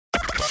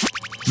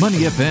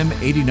Money FM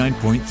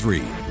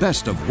 89.3,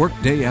 best of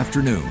workday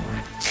afternoon.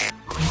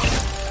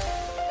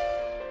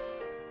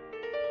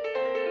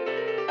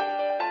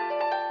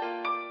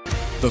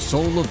 The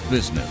Soul of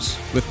Business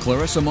with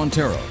Clarissa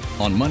Montero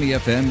on Money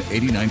FM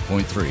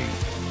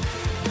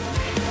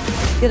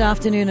 89.3. Good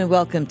afternoon and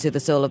welcome to The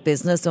Soul of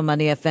Business on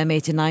Money FM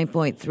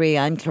 89.3.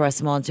 I'm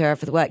Clarissa Montero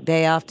for the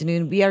Workday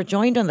Afternoon. We are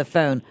joined on the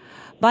phone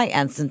by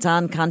Anson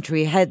Tan,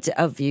 Country Head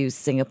of View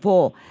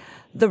Singapore.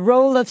 The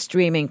role of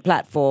streaming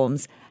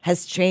platforms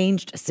has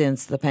changed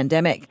since the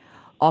pandemic,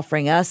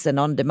 offering us an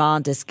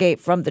on-demand escape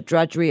from the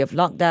drudgery of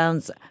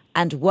lockdowns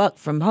and work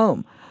from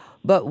home.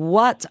 But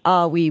what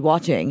are we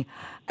watching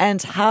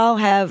and how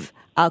have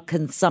our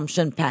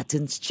consumption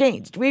patterns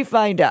changed? We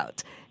find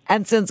out.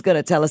 Anson's going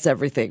to tell us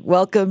everything.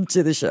 Welcome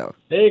to the show.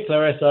 Hey,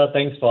 Clarissa.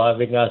 Thanks for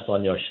having us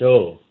on your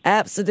show.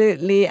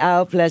 Absolutely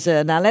our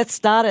pleasure. Now, let's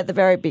start at the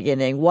very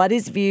beginning. What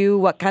is View?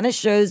 What kind of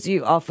shows do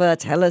you offer?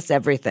 Tell us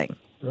everything.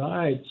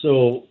 Right.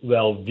 So,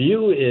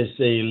 View is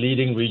a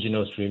leading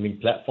regional streaming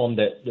platform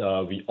that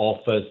we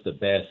offers the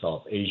best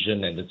of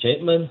Asian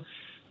entertainment.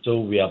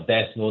 So we are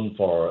best known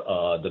for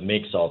the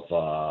mix of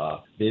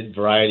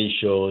variety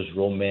shows,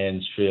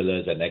 romance,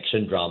 thrillers, and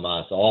action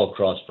dramas all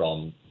across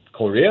from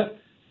Korea,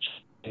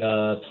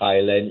 China,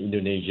 Thailand,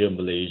 Indonesia,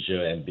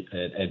 Malaysia,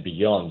 and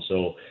beyond.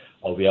 So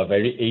we are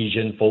very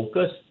Asian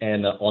focused.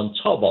 And on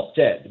top of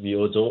that, we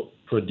also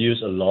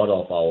produce a lot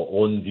of our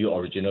own View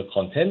original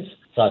content,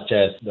 such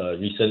as the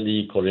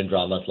recently Korean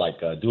dramas like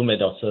Doom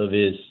at Our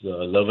Service,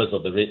 Lovers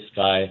of the Red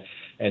Sky,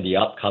 and the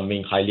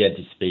upcoming highly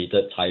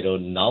anticipated title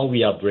Now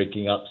We Are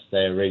Breaking Up,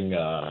 starring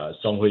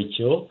Song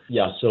Hui-chiu.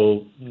 Yeah,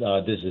 so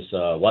this is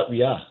what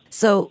we are.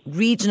 So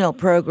regional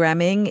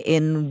programming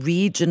in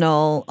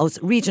regional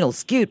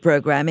skewed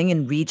programming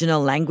in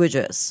regional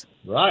languages.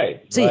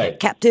 Right. So you have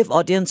captive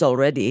audience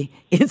already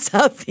in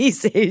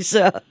Southeast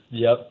Asia.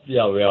 Yep.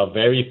 Yeah, we are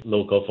very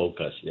local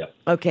focused. Yeah.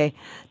 Okay.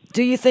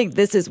 Do you think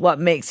this is what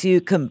makes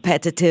you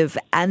competitive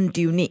and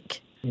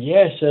unique?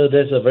 Yes,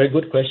 that's a very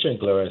good question,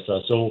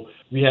 Clarissa. So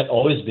we had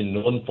always been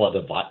known for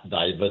the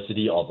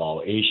diversity of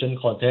our Asian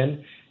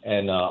content,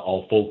 and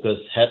our focus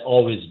had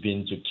always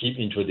been to keep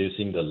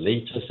introducing the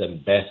latest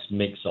and best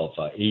mix of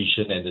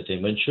Asian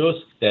entertainment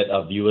shows that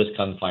our viewers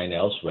can't find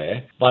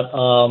elsewhere. But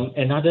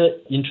another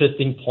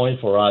interesting point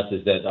for us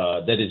is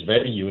that that is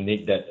very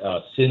unique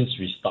that since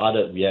we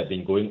started, we have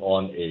been going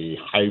on a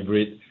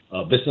hybrid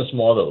business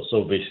model.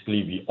 So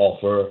basically, we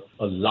offer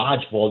a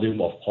large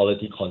volume of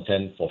quality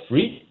content for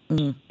free,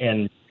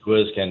 and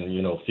viewers can,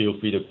 feel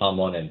free to come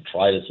on and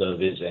try the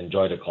service,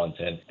 enjoy the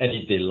content. And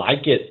if they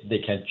like it, they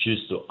can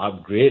choose to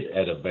upgrade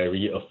at a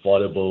very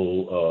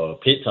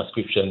affordable paid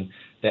subscription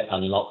that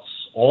unlocks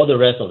all the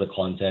rest of the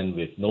content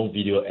with no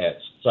video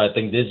ads. So I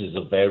think this is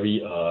a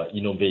very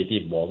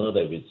innovative model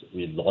that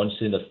we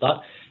launched in the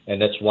start. And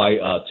that's why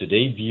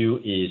today View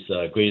is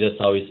Greater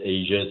Southeast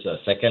Asia's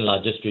second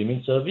largest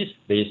streaming service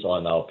based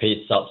on our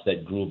paid subs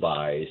that grew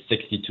by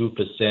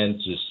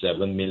 62% to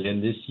 7 million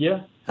this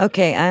year.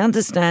 Okay, I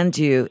understand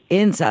you.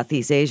 In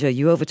Southeast Asia,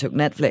 you overtook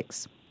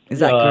Netflix. Is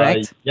that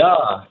correct?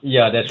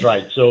 Yeah, that's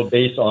right. So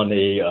based on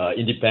a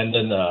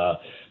independent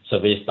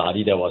survey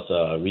study that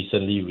was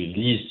recently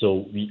released,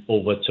 so we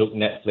overtook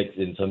Netflix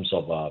in terms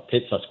of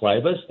paid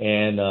subscribers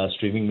and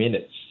streaming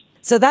minutes.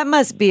 So that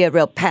must be a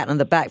real pat on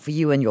the back for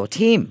you and your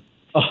team.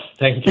 Oh,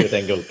 thank you,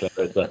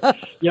 Clarissa.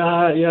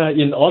 Yeah.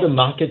 In all the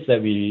markets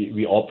that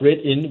we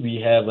operate in,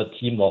 we have a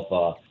team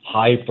of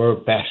hyper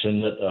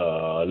passionate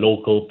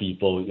local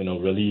people.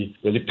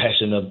 Really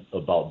passionate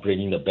about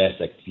bringing the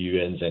best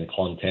experience and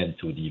content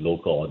to the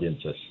local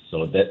audiences.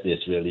 So that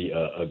is really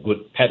a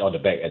good pat on the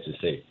back, as you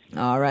say.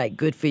 All right,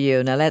 good for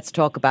you. Now let's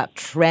talk about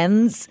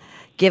trends.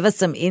 Give us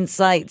some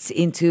insights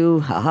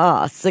into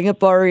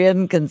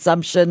Singaporean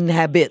consumption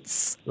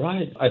habits.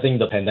 Right. I think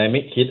the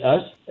pandemic hit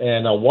us.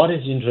 And what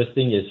is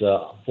interesting is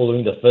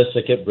following the first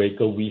circuit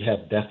breaker, we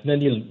have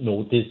definitely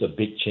noticed a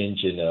big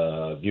change in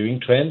viewing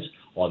trends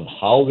on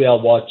how we are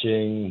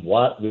watching,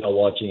 what we are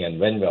watching, and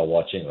when we are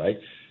watching, right?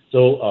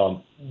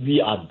 So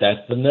we are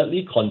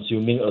definitely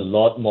consuming a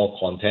lot more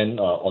content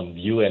on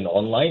View and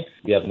online.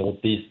 We have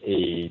noticed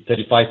a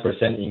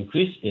 35%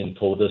 increase in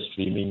total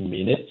streaming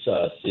minutes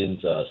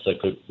since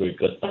circuit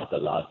breaker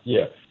started last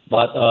year.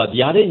 But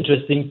the other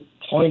interesting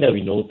point that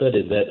we noted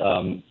is that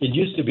it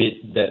used to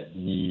be that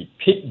the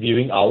peak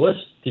viewing hours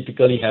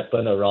typically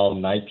happen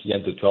around 9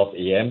 p.m. to 12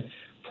 a.m.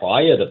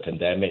 prior to the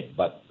pandemic.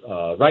 But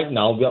right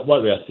now,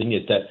 what we are seeing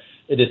is that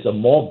it is a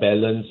more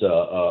balanced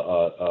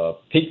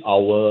peak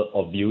hour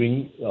of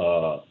viewing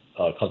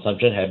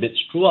consumption habits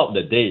throughout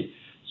the day.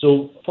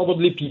 So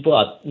probably people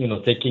are,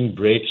 taking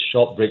breaks,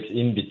 short breaks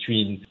in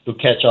between to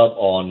catch up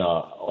on,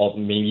 or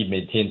maybe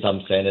maintain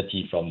some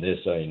sanity from this,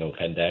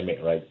 pandemic,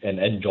 right? And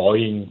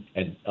enjoying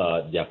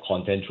their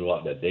content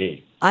throughout the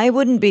day. I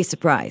wouldn't be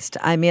surprised.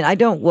 I mean, I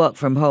don't work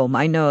from home.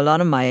 I know a lot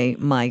of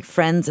my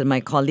friends and my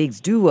colleagues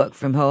do work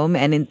from home.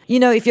 And,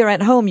 if you're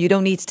at home, you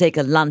don't need to take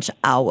a lunch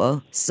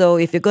hour. So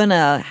if you're going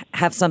to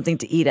have something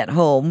to eat at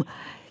home,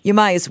 you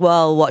might as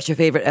well watch your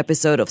favorite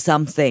episode of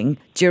something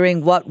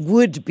during what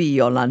would be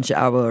your lunch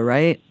hour,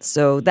 right?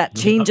 So that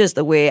changes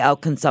the way our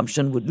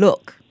consumption would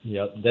look.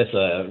 Yeah, that's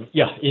a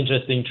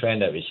interesting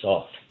trend that we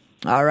saw.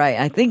 All right.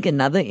 I think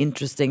another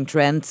interesting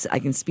trend, I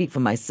can speak for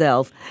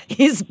myself,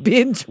 is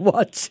binge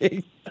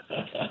watching.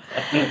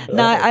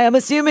 Now, I am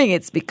assuming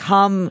it's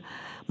become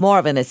more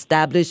of an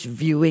established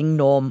viewing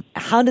norm.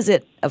 How does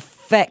it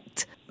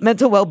affect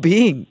mental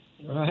well-being?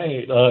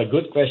 Right.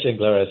 Good question,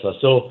 Clarissa.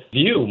 So,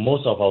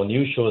 most of our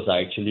new shows are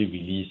actually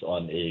released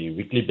on a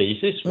weekly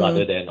basis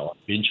rather than on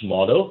binge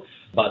model.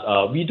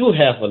 But we do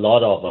have a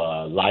lot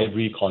of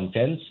library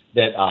contents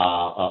that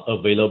are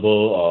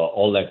available,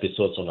 all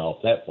episodes on our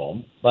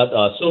platform. But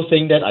so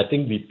saying that, I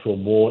think we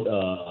promote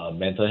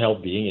mental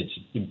health being. It's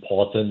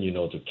important,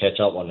 to catch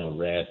up on the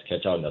rest,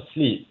 catch up on the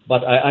sleep.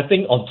 But I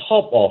think on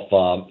top of,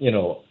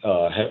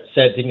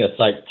 setting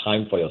aside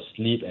time for your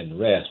sleep and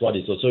rest, what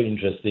is also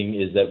interesting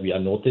is that we are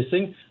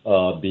noticing,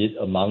 be it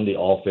among the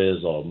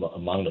office or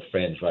among the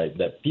friends, right,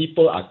 that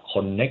people are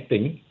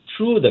connecting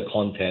through the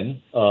content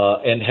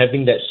and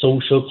having that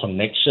social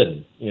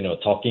connection,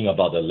 talking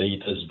about the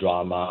latest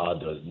drama,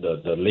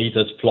 the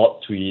latest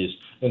plot twist.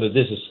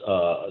 This is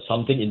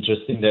something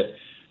interesting that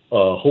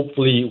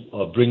hopefully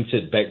brings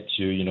it back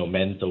to,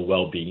 mental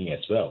well-being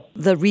as well.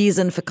 The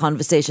reason for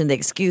conversation, the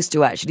excuse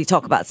to actually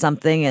talk about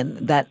something and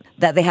that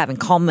they have in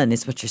common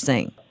is what you're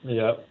saying.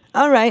 Yeah.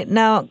 All right.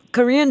 Now,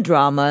 Korean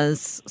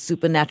dramas,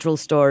 supernatural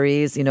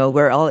stories,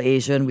 we're all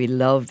Asian. We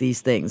love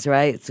these things,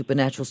 right?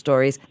 Supernatural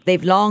stories.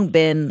 They've long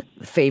been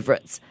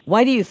favorites.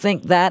 Why do you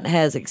think that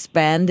has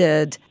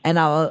expanded and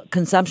our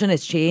consumption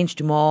has changed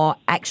to more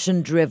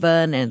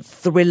action-driven and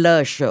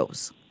thriller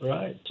shows?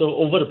 Right. So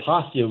over the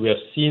past year, we have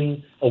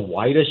seen a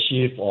wider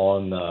shift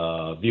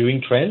on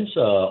viewing trends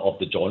of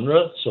the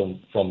genre. So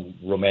from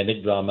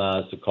romantic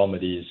dramas to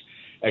comedies,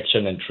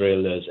 action and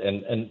thrillers.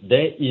 And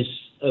there is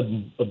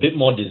a bit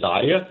more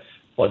desire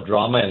for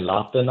drama and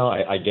laughter now,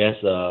 I guess,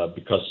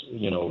 because,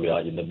 we are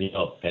in the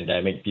middle of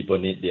pandemic, people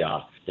need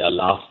their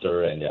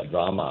laughter and their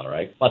drama,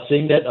 right? But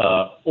saying that,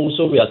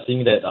 also we are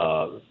seeing that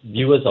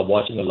viewers are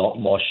watching a lot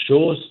more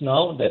shows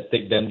now that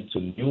take them to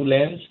new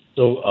lands.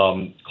 So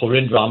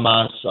Korean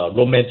dramas,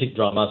 romantic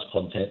dramas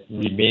content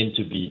remain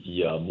to be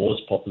the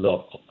most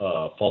popular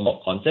form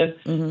of content.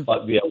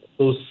 But we are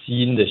also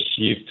seeing the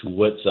shift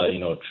towards,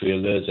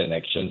 thrillers and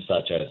actions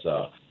such as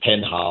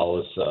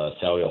Penthouse,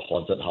 Sell Your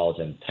Haunted House,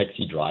 and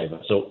Taxi Driver.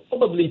 So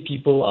probably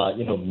people are,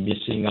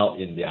 missing out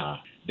in their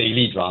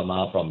daily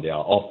drama from their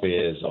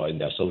office or in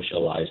their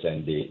social lives,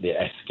 and they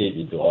escape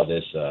into all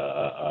this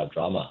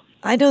drama.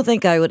 I don't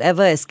think I would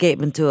ever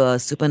escape into a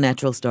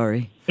supernatural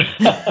story.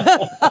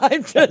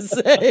 I'm just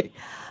saying.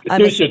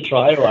 You should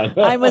try one.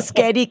 I'm a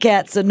scaredy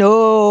cat, so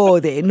no.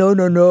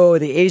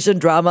 The Asian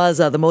dramas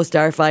are the most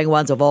terrifying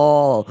ones of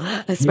all,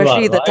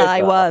 especially the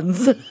Thai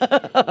ones.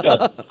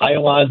 Yeah, Thai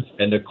ones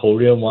and the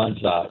Korean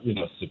ones are,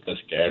 super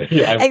scary.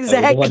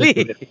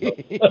 Exactly.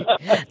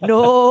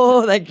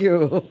 No, thank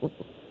you.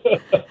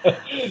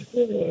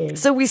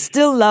 So we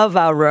still love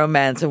our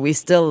romance, and we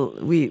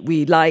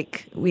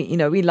like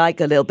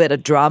a little bit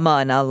of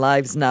drama in our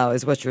lives now,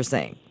 is what you're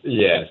saying.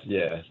 Yes,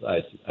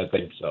 I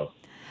think so.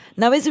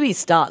 Now, as we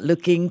start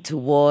looking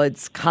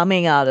towards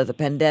coming out of the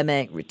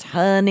pandemic,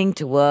 returning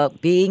to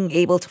work, being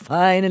able to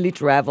finally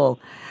travel,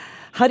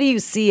 how do you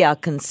see our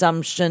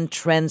consumption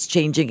trends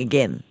changing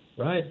again?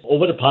 Right.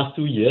 Over the past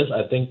 2 years,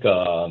 I think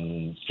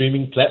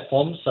streaming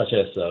platforms such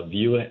as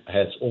Viu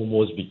has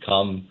almost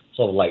become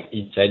sort of like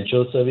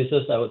essential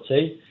services, I would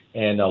say.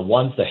 And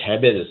once the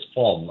habit is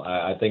formed,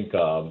 I think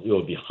it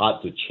will be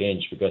hard to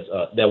change because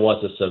there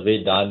was a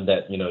survey done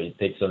that, it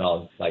takes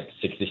around like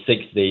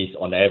 66 days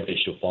on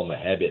average to form a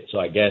habit. So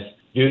I guess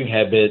viewing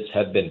habits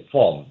have been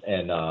formed,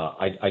 and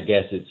I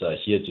guess it's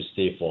here to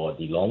stay for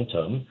the long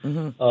term.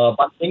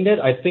 But in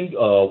that, I think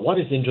what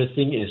is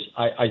interesting is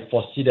I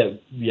foresee that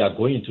we are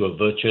going into a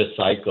virtuous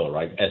cycle,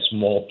 right? As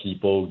more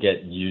people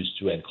get used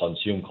to and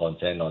consume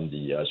content on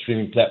the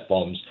streaming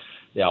platforms,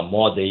 there are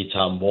more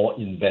data, more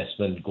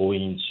investment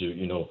going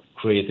into,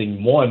 creating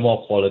more and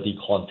more quality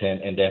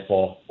content, and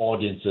therefore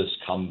audiences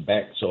come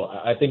back. So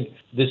I think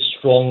this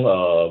strong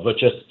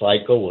virtuous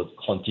cycle will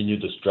continue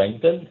to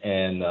strengthen,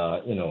 and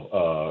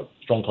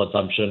strong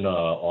consumption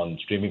on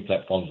streaming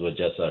platforms will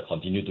just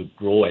continue to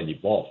grow and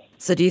evolve.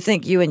 So do you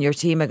think you and your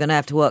team are going to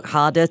have to work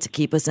harder to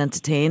keep us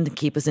entertained and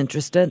keep us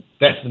interested?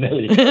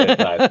 Definitely.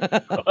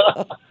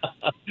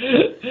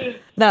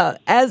 Now,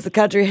 as the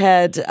country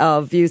head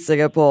of Viu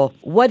Singapore,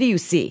 what do you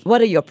see?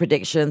 What are your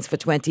predictions for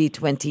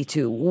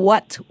 2022?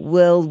 What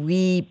will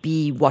we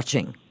be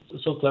watching?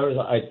 So,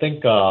 Clarissa, I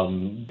think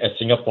as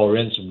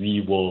Singaporeans,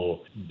 we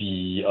will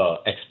be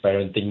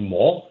experimenting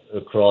more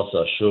across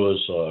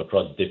shows,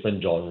 across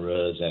different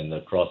genres and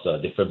across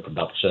different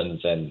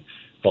productions and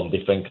from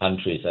different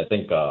countries. I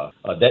think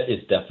that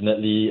is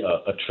definitely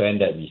a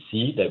trend that we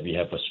see, that we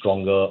have a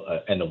stronger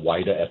and a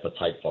wider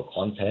appetite for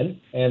content.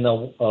 And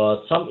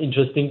some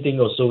interesting thing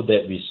also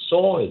that we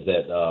saw is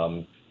that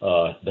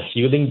the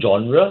healing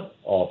genre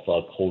of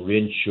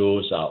Korean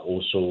shows are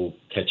also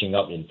catching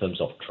up in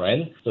terms of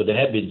trend. So there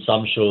have been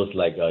some shows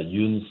like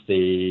Yoon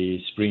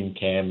Stay, Spring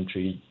Camp,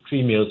 Three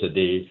Meals a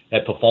Day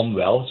that perform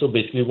well. So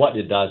basically what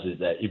it does is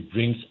that it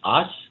brings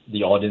us,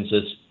 the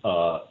audiences,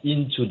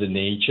 into the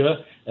nature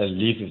and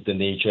live with the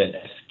nature and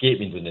escape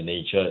into the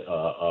nature,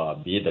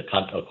 be it the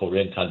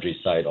Korean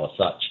countryside or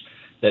such,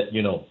 that,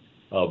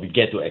 we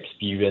get to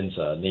experience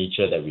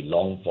nature that we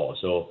long for.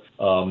 So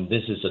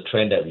this is a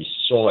trend that we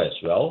saw as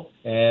well.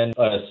 And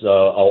as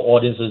our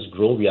audiences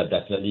grow, we are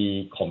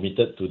definitely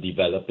committed to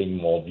developing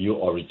more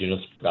Viu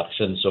Originals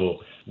productions. So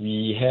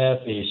we have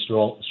a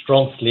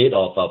strong slate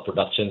of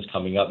productions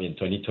coming up in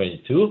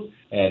 2022,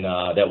 and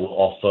that will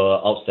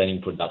offer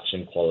outstanding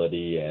production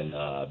quality and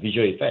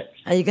visual effects.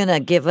 Are you going to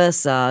give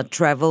us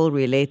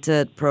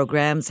travel-related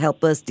programs,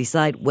 help us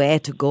decide where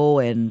to go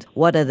and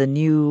what are the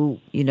new,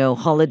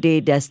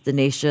 holiday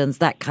destinations,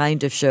 that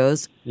kind of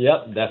shows?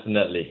 Yep,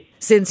 definitely.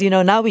 Since,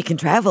 now we can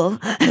travel.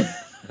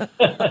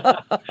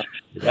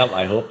 Yep,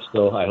 I hope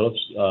so. I hope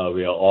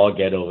we'll all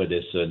get over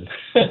this soon.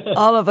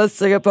 All of us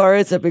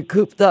Singaporeans have been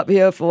cooped up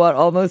here for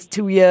almost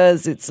 2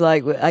 years. It's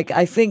like,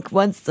 I think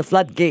once the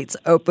floodgates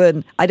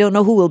open, I don't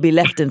know who will be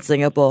left in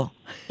Singapore.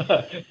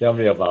 Tell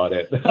me about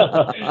it.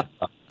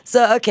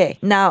 So, okay,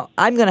 now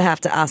I'm going to have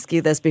to ask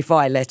you this before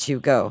I let you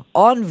go.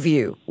 On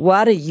Viu,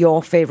 what are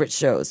your favorite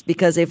shows?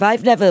 Because if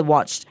I've never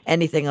watched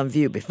anything on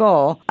Viu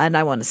before and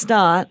I want to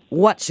start,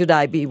 what should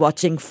I be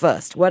watching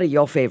first? What are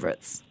your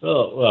favorites?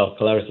 Oh, well,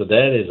 Clarissa,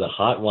 that is a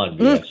hard one.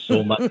 We have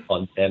so much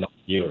content on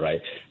Viu,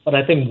 right? But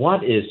I think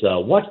what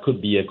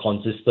could be a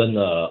consistent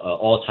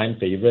all-time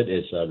favorite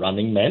is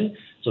Running Man.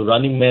 So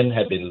Running Man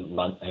have been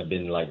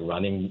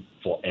running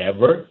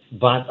forever,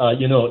 but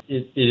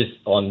it is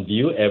on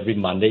Viu every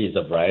Monday. Is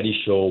a variety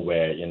show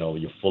where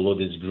you follow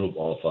this group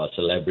of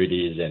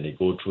celebrities and they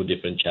go through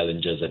different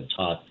challenges and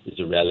tasks. It's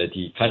a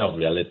reality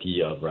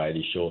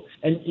variety show,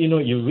 and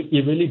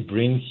it really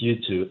brings you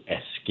to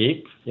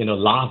escape,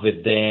 laugh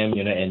with them,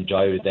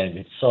 enjoy with them.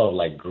 It's sort of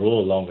like grow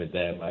along with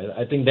them.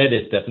 I think that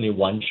is definitely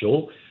one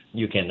show.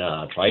 You can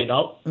try it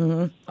out.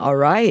 Mm-hmm. All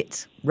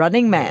right.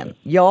 Running Man,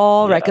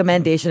 your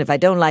recommendation. If I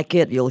don't like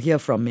it, you'll hear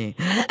from me.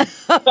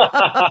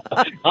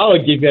 I will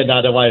give you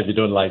another one if you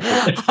don't like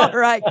it. All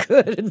right,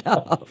 good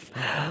enough.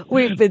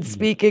 We've been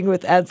speaking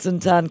with Anson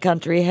Tan,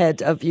 country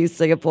head of Viu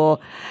Singapore.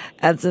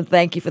 Anson,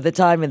 thank you for the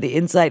time and the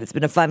insight. It's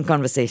been a fun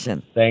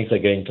conversation. Thanks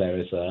again,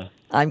 Clarissa.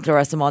 I'm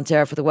Clarissa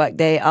Montero for the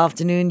Workday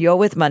Afternoon. You're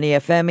with Money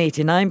FM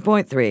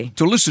 89.3.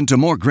 To listen to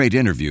more great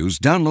interviews,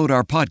 download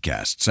our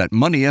podcasts at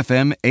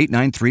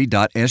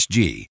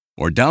moneyfm893.sg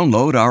or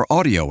download our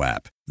audio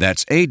app.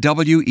 That's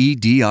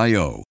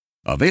AWEDIO.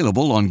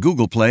 Available on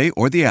Google Play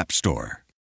or the App Store.